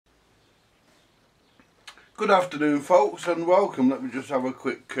Good afternoon folks and welcome. Let me just have a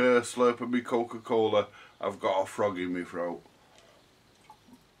quick slurp of my Coca-Cola. I've got a frog in my throat.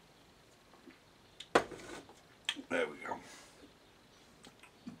 There we go.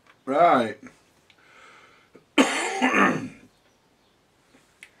 Right.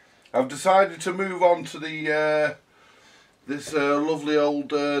 I've decided to move on to the this lovely old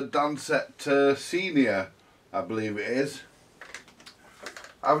DANSETTE Senior, I believe it is.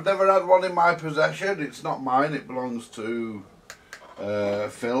 I've never had one in my possession. It's not mine, it belongs to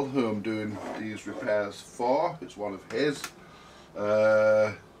Phil, who I'm doing these repairs for. It's one of his.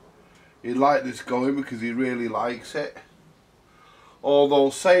 He liked this going because he really likes it. Although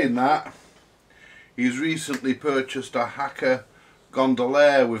saying that, he's recently purchased a Hacker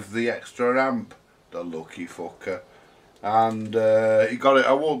gondolier with the extra amp, the lucky fucker. And he got it,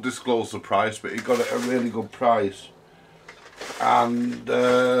 I won't disclose the price, but he got it at a really good price. And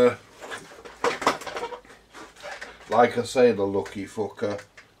like I say, the lucky fucker.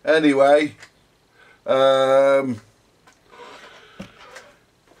 Anyway,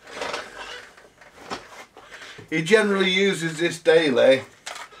 he generally uses this daily.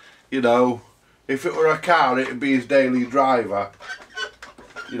 You know, if it were a car, it'd be his daily driver.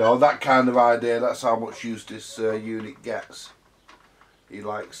 You know, that kind of idea. That's how much use this unit gets. He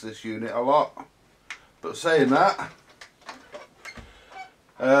likes this unit a lot. But saying that,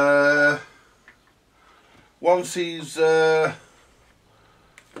 once he's there's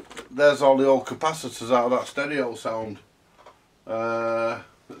all the old capacitors out of that stereo sound.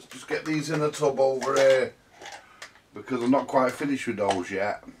 Let's just get these in a tub over here, because I'm not quite finished with those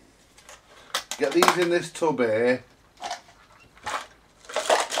yet. Get these in this tub here.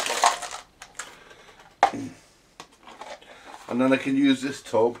 And then I can use this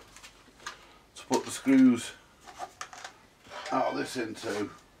tub to put the screws out of this into.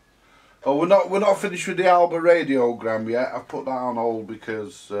 Oh, we're not finished with the Alba radiogram yet. I've put that on hold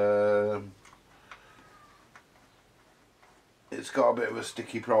because it's got a bit of a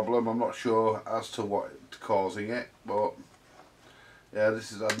sticky problem. I'm not sure as to what's causing it, but yeah,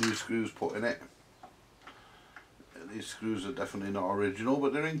 this is our new screws put in it. These screws are definitely not original,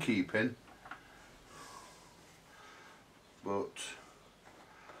 but they're in keeping. But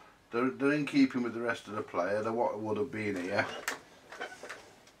they're in keeping with the rest of the player. They're what would have been here.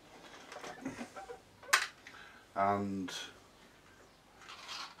 And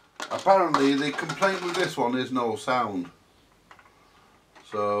apparently the complaint with this one is no sound.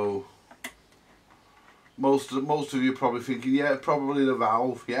 So most of you are probably thinking, yeah, probably the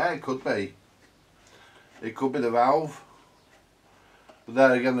valve. Yeah, it could be. It could be the valve. But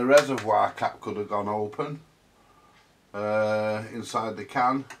there again, the reservoir cap could have gone open inside the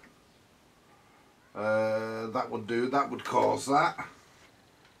can. That would cause that.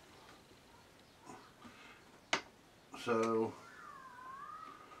 So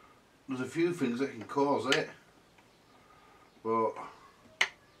there's a few things that can cause it, but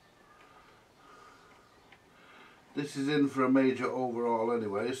this is in for a major overhaul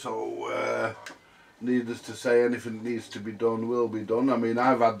anyway, so needless to say, anything that needs to be done will be done. I mean,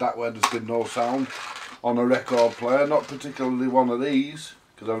 I've had that where there's been no sound on a record player, not particularly one of these,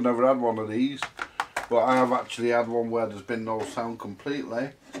 because I've never had one of these, but I have actually had one where there's been no sound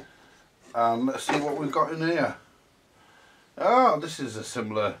completely. And let's see what we've got in here. Oh, this is a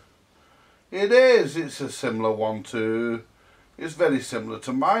similar, it is, it's a similar one to, it's very similar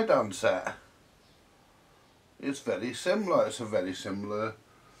to my DANSETTE. It's very similar, it's a very similar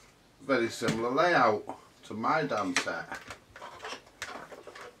layout to my DANSETTE.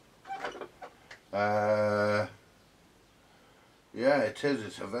 Yeah, it is,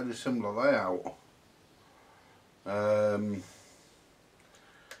 it's a very similar layout.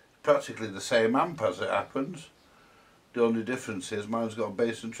 Practically the same amp as it happens. The only difference is mine's got a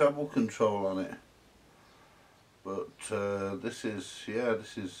bass and treble control on it. But this is, yeah,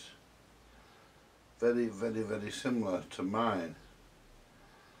 this is very, very, very similar to mine.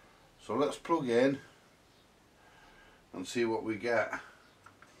 So let's plug in and see what we get.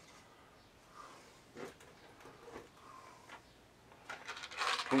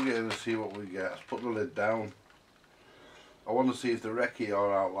 Plug it in and see what we get. Let's put the lid down. I want to see if the recce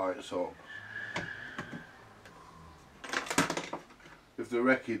or out lights up. If the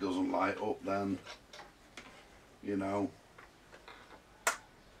recce doesn't light up, then, you know.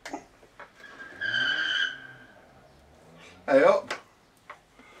 Hey up.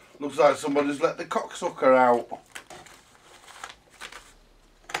 Looks like somebody's let the cocksucker out.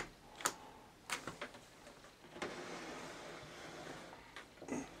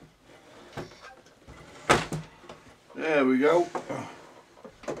 There we go.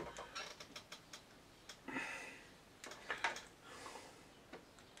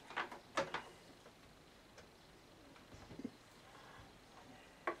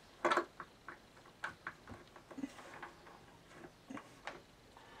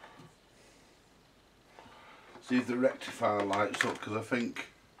 See if the rectifier lights up, because I think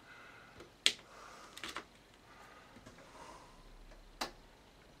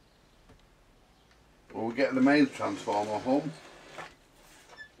well, we're getting the mains transformer home.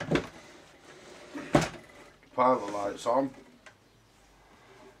 Pilot lights on.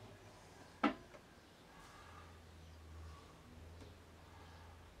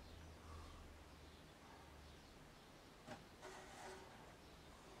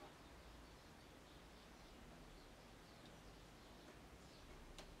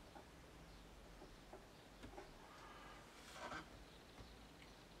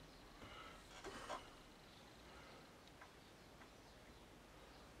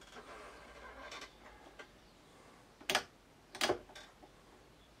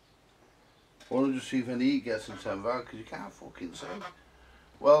 I want to just see if any heat gets into them valve, because you can't fucking see.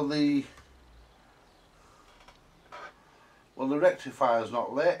 Well, the rectifier's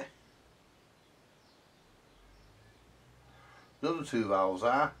not lit. The other two valves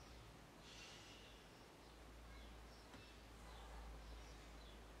are.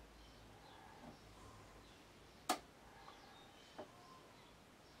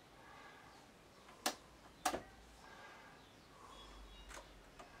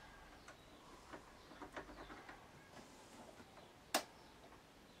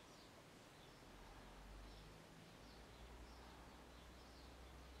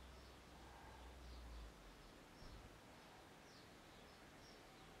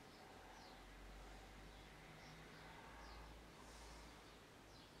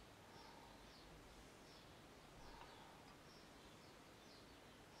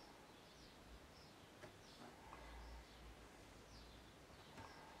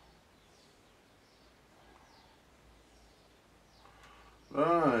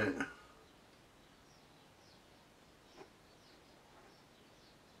 Right.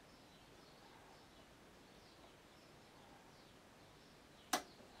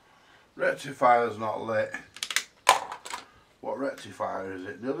 Rectifier's not lit. What rectifier is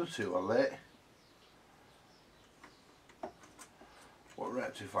it? The other two are lit. What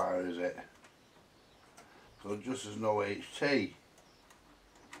rectifier is it? So just as no HT.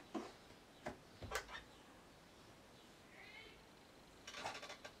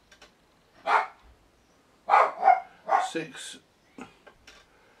 Six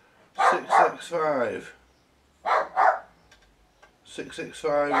six five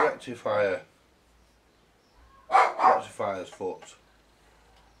 665 rectifier. Rectifier's foot.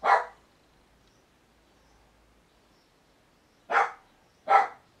 I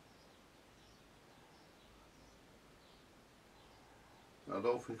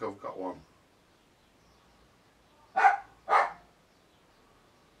don't think I've got one.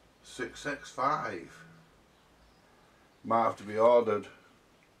 665. Might have to be ordered.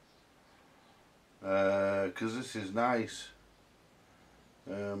 Because this is nice.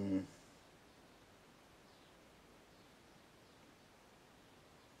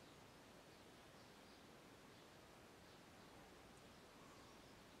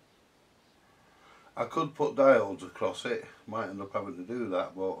 I could put diodes across it, might end up having to do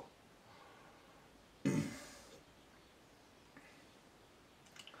that, but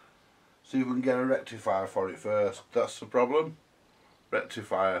see if we can get a rectifier for it first. That's the problem.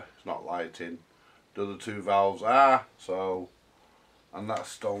 Rectifier is not lighting. The other two valves are, so, and that's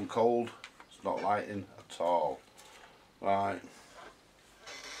stone cold. It's not lighting at all. Right.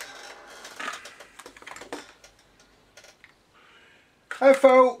 Hi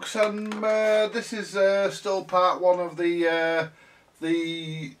folks, and this is still part one of the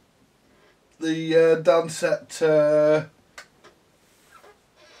DANSETTE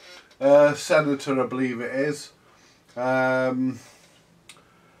Senator, I believe it is. And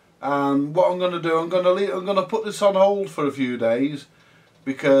what I'm going to do, I'm going to put this on hold for a few days,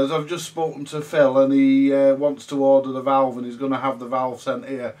 because I've just spoken to Phil and he wants to order the valve, and he's going to have the valve sent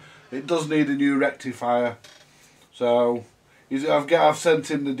here. It does need a new rectifier, so I've sent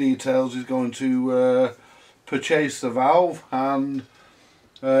him the details. He's going to purchase the valve and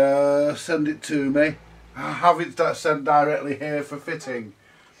send it to me. I have it sent directly here for fitting.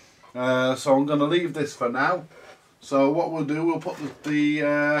 So I'm going to leave this for now. So what we'll do, we'll put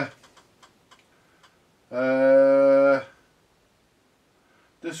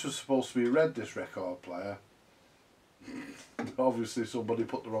this was supposed to be red, this record player. Obviously somebody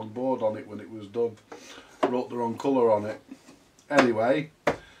put the wrong board on it when it was done. Wrote the wrong colour on it. Anyway,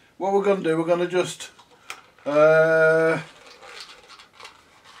 what we're going to do, we're going to just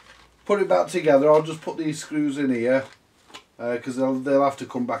put it back together. I'll just put these screws in here, because they'll have to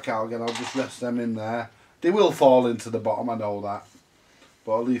come back out again. I'll just rest them in there. They will fall into the bottom, I know that,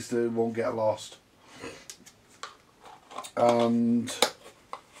 but at least they won't get lost. and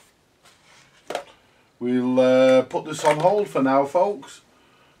we'll put this on hold for now, folks,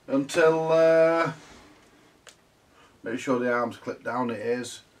 until make sure the arm's clipped down. It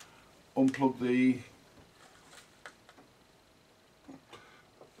is. Unplug the,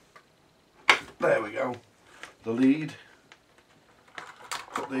 there we go, the lead.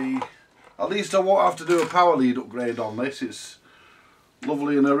 Put the, at least I won't have to do a power lead upgrade on this. It's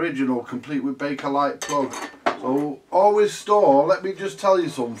lovely and original, complete with Bakelite plug. So always store, let me just tell you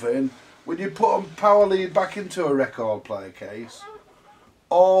something, when you put a power lead back into a record player case,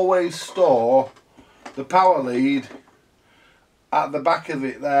 always store the power lead at the back of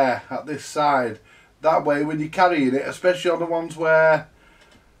it there, at this side. That way when you're carrying it, especially on the ones where,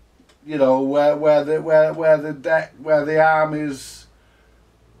 you know, where the arm is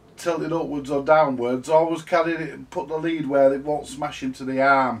tilted upwards or downwards, always carry it and put the lead where it won't smash into the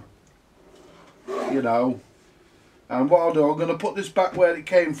arm, you know. And what I'll do, I'm going to put this back where it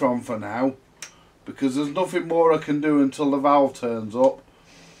came from for now, because there's nothing more I can do until the valve turns up.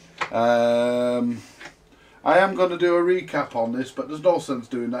 I am going to do a recap on this, but there's no sense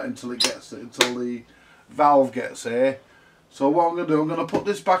doing that until until the valve gets here. So what I'm going to do, I'm going to put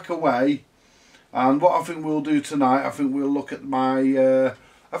this back away, and what I think we'll do tonight, I think we'll look at my,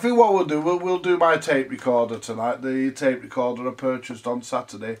 I think what we'll do, we'll do my tape recorder tonight, the tape recorder I purchased on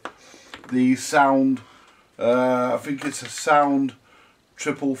Saturday, the Sound, I think it's a Sound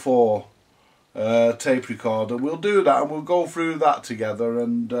 444 tape recorder. We'll do that and we'll go through that together,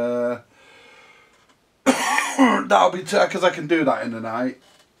 and that'll be, because I can do that in the night.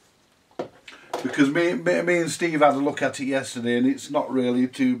 Because me and Steve had a look at it yesterday and it's not really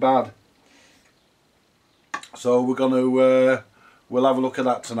too bad. So we're going to, we'll have a look at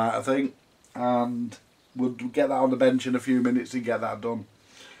that tonight, I think. And we'll get that on the bench in a few minutes and get that done.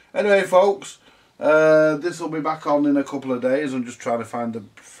 Anyway, folks, this will be back on in a couple of days. I'm just trying to find the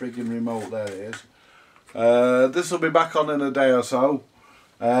friggin' remote. There it is. This will be back on in a day or so.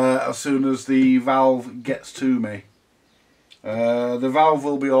 As soon as the valve gets to me. The valve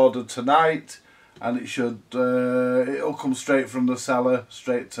will be ordered tonight, and it should it'll come straight from the seller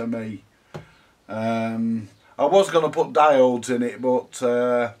straight to me. I was going to put diodes in it, but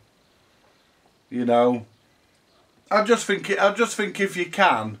you know, I just think if you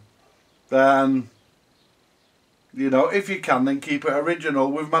can, then, you know, if you can, then keep it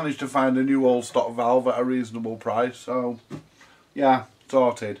original. We've managed to find a new old stock valve at a reasonable price, so yeah,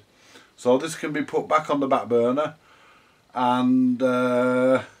 sorted. So this can be put back on the back burner, and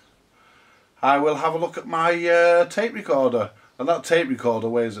I will have a look at my tape recorder. And that tape recorder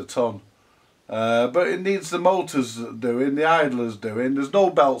weighs a ton, but it needs the motors doing, the idlers doing. There's no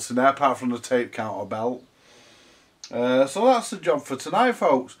belts in there apart from the tape counter belt. So that's the job for tonight,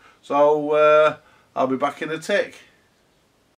 folks. So I'll be back in a tick.